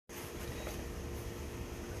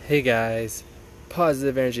Hey guys,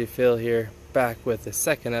 Positive Energy Phil here, back with the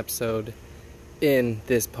second episode in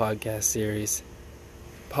this podcast series,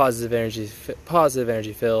 Positive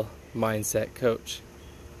Energy Phil, Mindset Coach.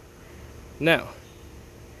 Now,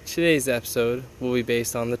 today's episode will be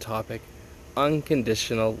based on the topic,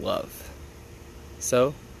 unconditional love.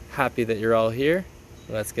 So, happy that you're all here,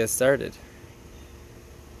 let's get started.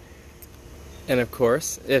 And of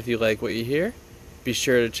course, if you like what you hear, be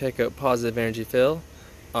sure to check out Positive Energy Phil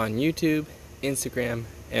on YouTube, Instagram,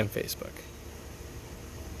 and Facebook.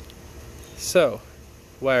 So,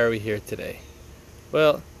 why are we here today?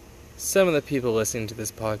 Well, some of the people listening to this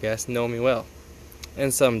podcast know me well,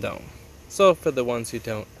 and some don't. So, for the ones who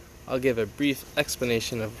don't, I'll give a brief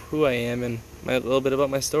explanation of who I am and a little bit about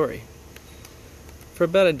my story. For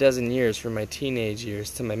about a dozen years, from my teenage years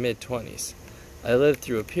to my mid-20s, I lived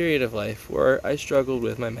through a period of life where I struggled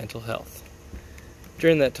with my mental health.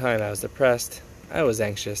 During that time, I was depressed, I was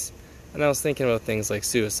anxious, and I was thinking about things like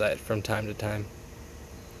suicide from time to time.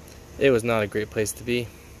 It was not a great place to be.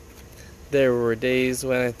 There were days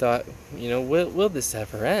when I thought, will this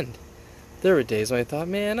ever end? There were days when I thought,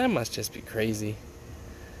 man, I must just be crazy.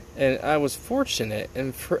 And I was fortunate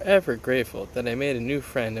and forever grateful that I made a new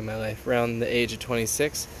friend in my life around the age of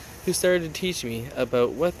 26 who started to teach me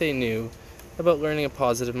about what they knew about learning a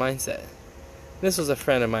positive mindset. This was a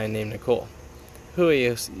friend of mine named Nicole, who I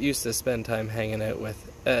used to spend time hanging out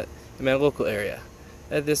with in my local area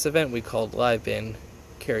at this event we called live band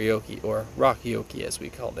karaoke, or rockaoke as we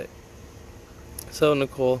called it. So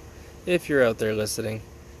Nicole, if you're out there listening,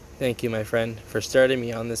 thank you, my friend, for starting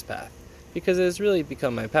me on this path, because it has really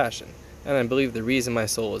become my passion, and I believe the reason my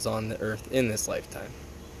soul is on the earth in this lifetime.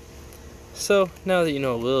 So now that you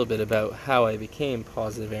know a little bit about how I became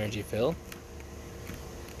Positive Energy Phil,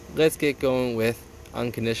 let's get going with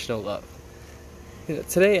unconditional love.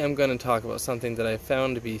 Today I'm going to talk about something that I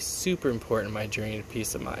found to be super important in my journey to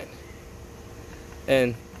peace of mind.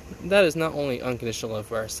 And that is not only unconditional love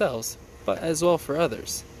for ourselves, but as well for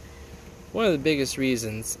others. One of the biggest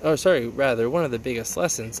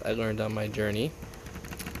lessons I learned on my journey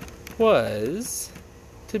was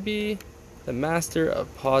to be the master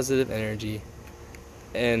of positive energy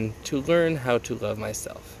and to learn how to love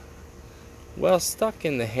myself. While stuck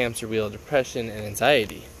in the hamster wheel of depression and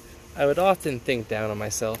anxiety, I would often think down on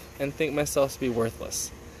myself and think myself to be worthless.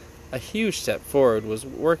 A huge step forward was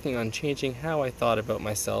working on changing how I thought about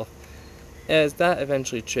myself, as that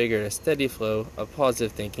eventually triggered a steady flow of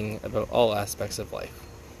positive thinking about all aspects of life.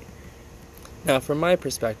 Now, from my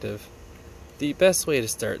perspective, the best way to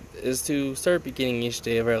start is to start beginning each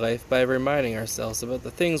day of our life by reminding ourselves about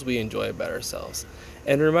the things we enjoy about ourselves,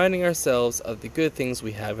 and reminding ourselves of the good things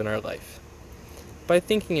we have in our life. By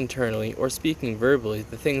thinking internally or speaking verbally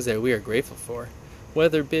the things that we are grateful for,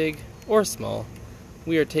 whether big or small,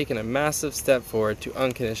 we are taking a massive step forward to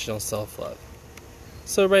unconditional self-love.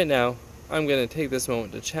 So right now, I'm going to take this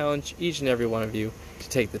moment to challenge each and every one of you to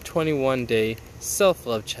take the 21-day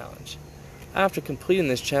self-love challenge. After completing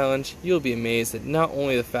this challenge, you'll be amazed at not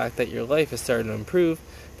only the fact that your life is starting to improve,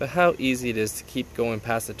 but how easy it is to keep going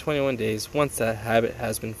past the 21 days once that habit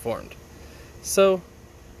has been formed. So,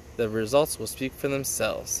 the results will speak for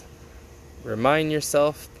themselves. Remind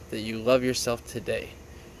yourself that you love yourself today.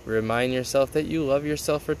 Remind yourself that you love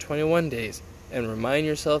yourself for 21 days. And remind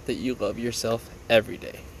yourself that you love yourself every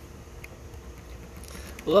day.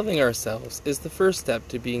 Loving ourselves is the first step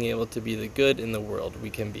to being able to be the good in the world we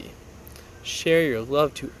can be. Share your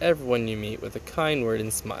love to everyone you meet with a kind word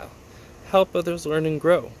and smile. Help others learn and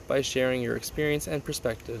grow by sharing your experience and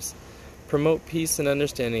perspectives. Promote peace and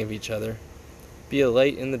understanding of each other. Be a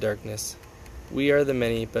light in the darkness. We are the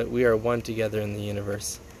many, but we are one together in the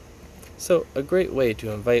universe. So, a great way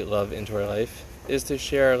to invite love into our life is to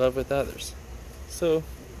share our love with others. So,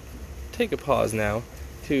 take a pause now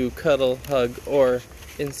to cuddle, hug, or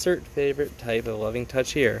insert favorite type of loving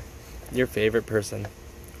touch here, your favorite person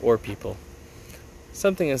or people.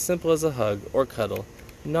 Something as simple as a hug or cuddle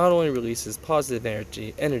not only releases positive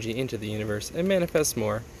energy into the universe and manifests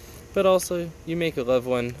more, but also you make a loved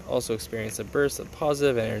one also experience a burst of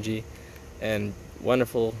positive energy and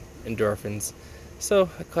wonderful endorphins. So,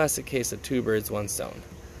 a classic case of two birds, one stone.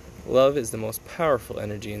 Love is the most powerful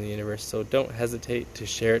energy in the universe, so don't hesitate to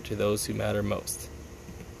share it to those who matter most.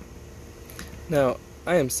 Now,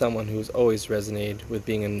 I am someone who has always resonated with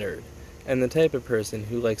being a nerd, and the type of person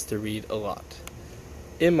who likes to read a lot.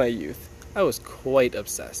 In my youth, I was quite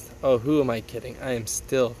obsessed. Oh, who am I kidding? I am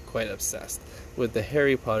still quite obsessed with the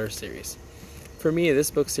Harry Potter series. For me,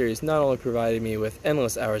 this book series not only provided me with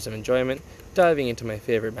endless hours of enjoyment, diving into my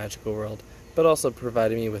favorite magical world, but also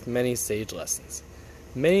provided me with many sage lessons.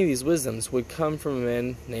 Many of these wisdoms would come from a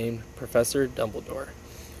man named Professor Dumbledore,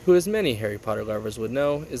 who, as many Harry Potter lovers would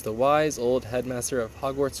know, is the wise old headmaster of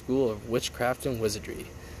Hogwarts School of Witchcraft and Wizardry.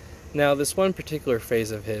 Now, this one particular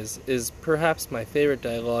phrase of his is perhaps my favorite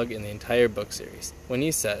dialogue in the entire book series, when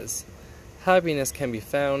he says, "Happiness can be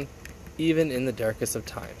found even in the darkest of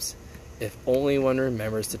times, if only one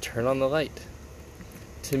remembers to turn on the light."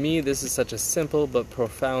 To me, this is such a simple but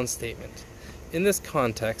profound statement. In this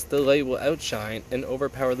context, the light will outshine and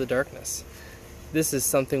overpower the darkness. This is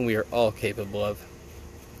something we are all capable of.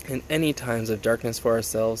 In any times of darkness for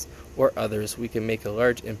ourselves or others, we can make a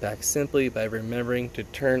large impact simply by remembering to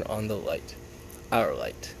turn on the light, our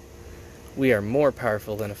light. We are more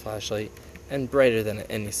powerful than a flashlight and brighter than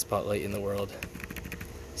any spotlight in the world.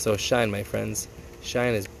 So shine, my friends,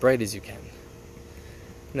 shine as bright as you can.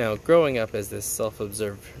 Now, growing up as this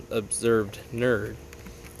self-observed nerd,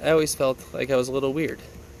 I always felt like I was a little weird.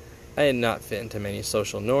 I had not fit into many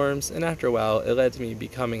social norms, and after a while, it led to me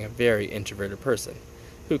becoming a very introverted person,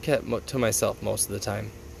 who kept to myself most of the time.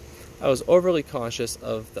 I was overly conscious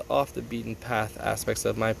of the off-the-beaten-path aspects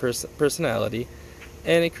of my personality,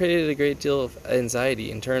 and it created a great deal of anxiety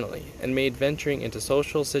internally, and made venturing into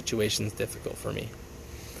social situations difficult for me.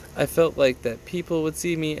 I felt like that people would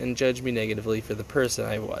see me and judge me negatively for the person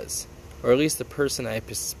I was, or at least the person I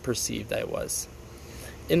perceived I was.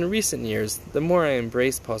 In recent years, the more I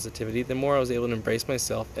embraced positivity, the more I was able to embrace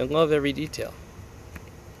myself and love every detail.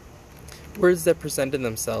 Words that presented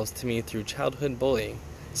themselves to me through childhood bullying,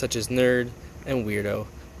 such as nerd and weirdo,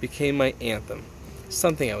 became my anthem,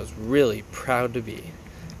 something I was really proud to be.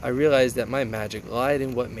 I realized that my magic lied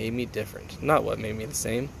in what made me different, not what made me the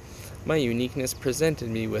same. My uniqueness presented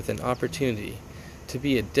me with an opportunity to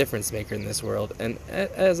be a difference maker in this world, and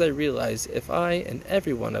as I realized, if I and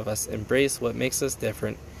every one of us embrace what makes us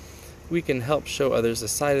different, we can help show others a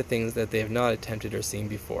side of things that they have not attempted or seen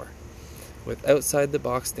before. With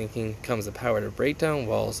outside-the-box thinking comes the power to break down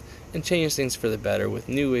walls and change things for the better with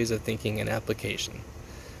new ways of thinking and application.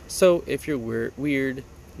 So, if you're weird,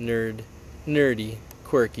 nerdy,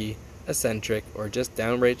 quirky, eccentric, or just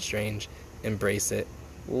downright strange, embrace it,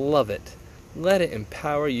 love it. Let it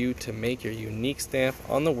empower you to make your unique stamp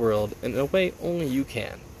on the world in a way only you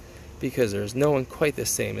can, because there's no one quite the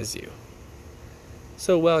same as you.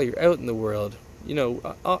 So while you're out in the world,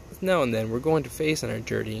 now and then we're going to face on our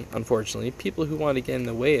journey, unfortunately, people who want to get in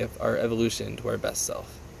the way of our evolution into our best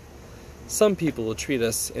self. Some people will treat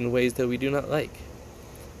us in ways that we do not like.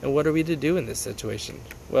 And what are we to do in this situation?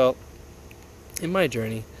 Well, in my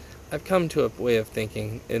journey, I've come to a way of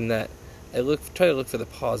thinking in that I try to look for the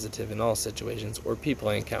positive in all situations or people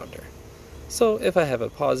I encounter. So if I have a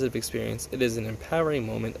positive experience, it is an empowering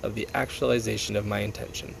moment of the actualization of my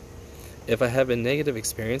intention. If I have a negative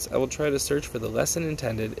experience, I will try to search for the lesson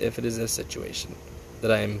intended if it is a situation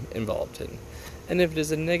that I am involved in. And if it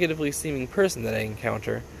is a negatively seeming person that I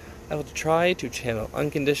encounter, I will try to channel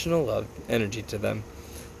unconditional love energy to them,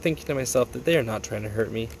 thinking to myself that they are not trying to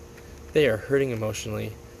hurt me. They are hurting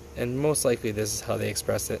emotionally, and most likely this is how they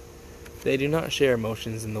express it. They do not share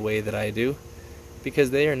emotions in the way that I do,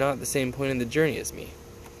 because they are not at the same point in the journey as me.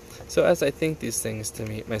 So as I think these things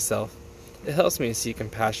to myself, it helps me to see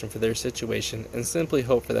compassion for their situation and simply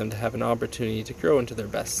hope for them to have an opportunity to grow into their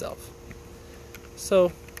best self.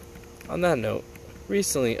 So, on that note,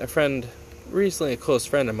 recently a close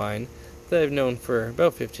friend of mine that I've known for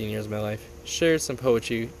about 15 years of my life shared some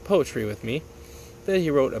poetry with me that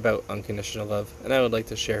he wrote about unconditional love, and I would like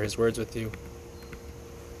to share his words with you.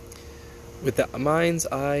 With the mind's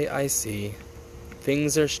eye I see,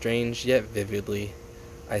 things are strange yet vividly.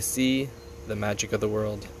 I see the magic of the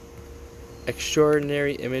world,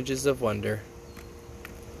 extraordinary images of wonder.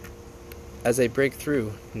 As I break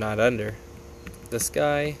through, not under, the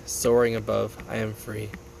sky soaring above, I am free.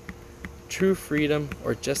 True freedom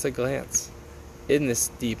or just a glance, in this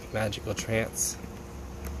deep magical trance.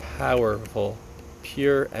 Powerful,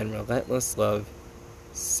 pure and relentless love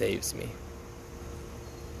saves me.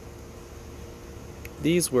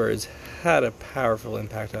 These words had a powerful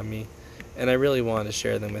impact on me, and I really wanted to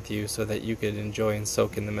share them with you so that you could enjoy and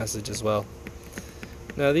soak in the message as well.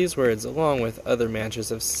 Now these words, along with other mantras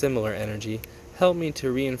of similar energy, help me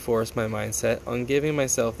to reinforce my mindset on giving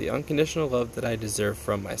myself the unconditional love that I deserve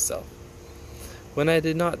from myself. When I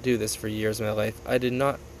did not do this for years of my life, I did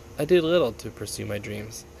little to pursue my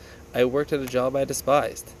dreams. I worked at a job I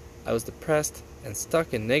despised. I was depressed and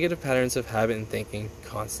stuck in negative patterns of habit and thinking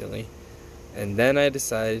constantly. And then I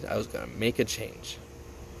decided I was going to make a change.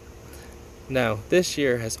 Now, this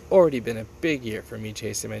year has already been a big year for me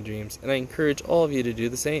chasing my dreams, and I encourage all of you to do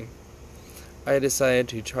the same. I decided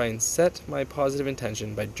to try and set my positive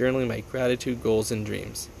intention by journaling my gratitude, goals, and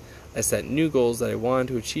dreams. I set new goals that I wanted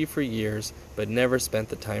to achieve for years, but never spent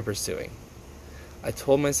the time pursuing. I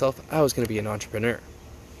told myself I was going to be an entrepreneur.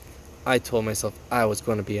 I told myself I was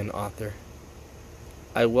going to be an author.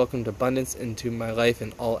 I welcomed abundance into my life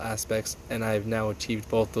in all aspects, and I have now achieved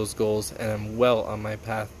both those goals, and I'm well on my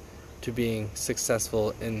path to being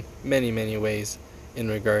successful in many, many ways in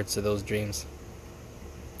regards to those dreams.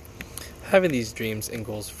 Having these dreams and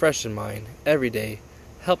goals fresh in mind every day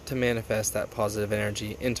helped to manifest that positive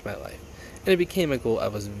energy into my life, and it became a goal I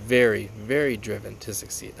was very, very driven to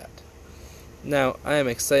succeed at. Now, I am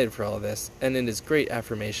excited for all of this, and it is great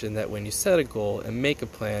affirmation that when you set a goal and make a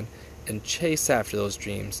plan and chase after those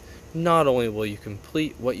dreams, not only will you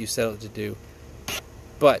complete what you set out to do,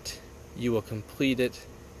 but you will complete it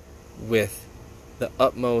with the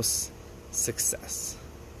utmost success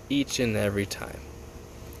each and every time.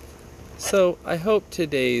 So, I hope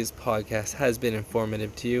today's podcast has been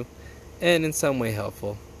informative to you and in some way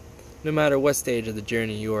helpful, no matter what stage of the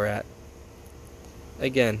journey you are at.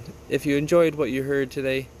 Again, if you enjoyed what you heard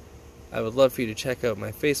today, I would love for you to check out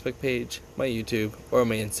my Facebook page, my YouTube, or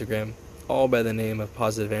my Instagram, all by the name of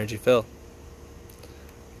Positive Energy Phil.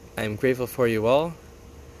 I am grateful for you all.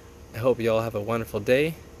 I hope you all have a wonderful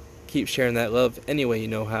day. Keep sharing that love any way you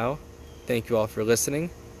know how. Thank you all for listening.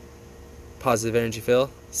 Positive Energy Phil,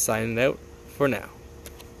 signing out for now.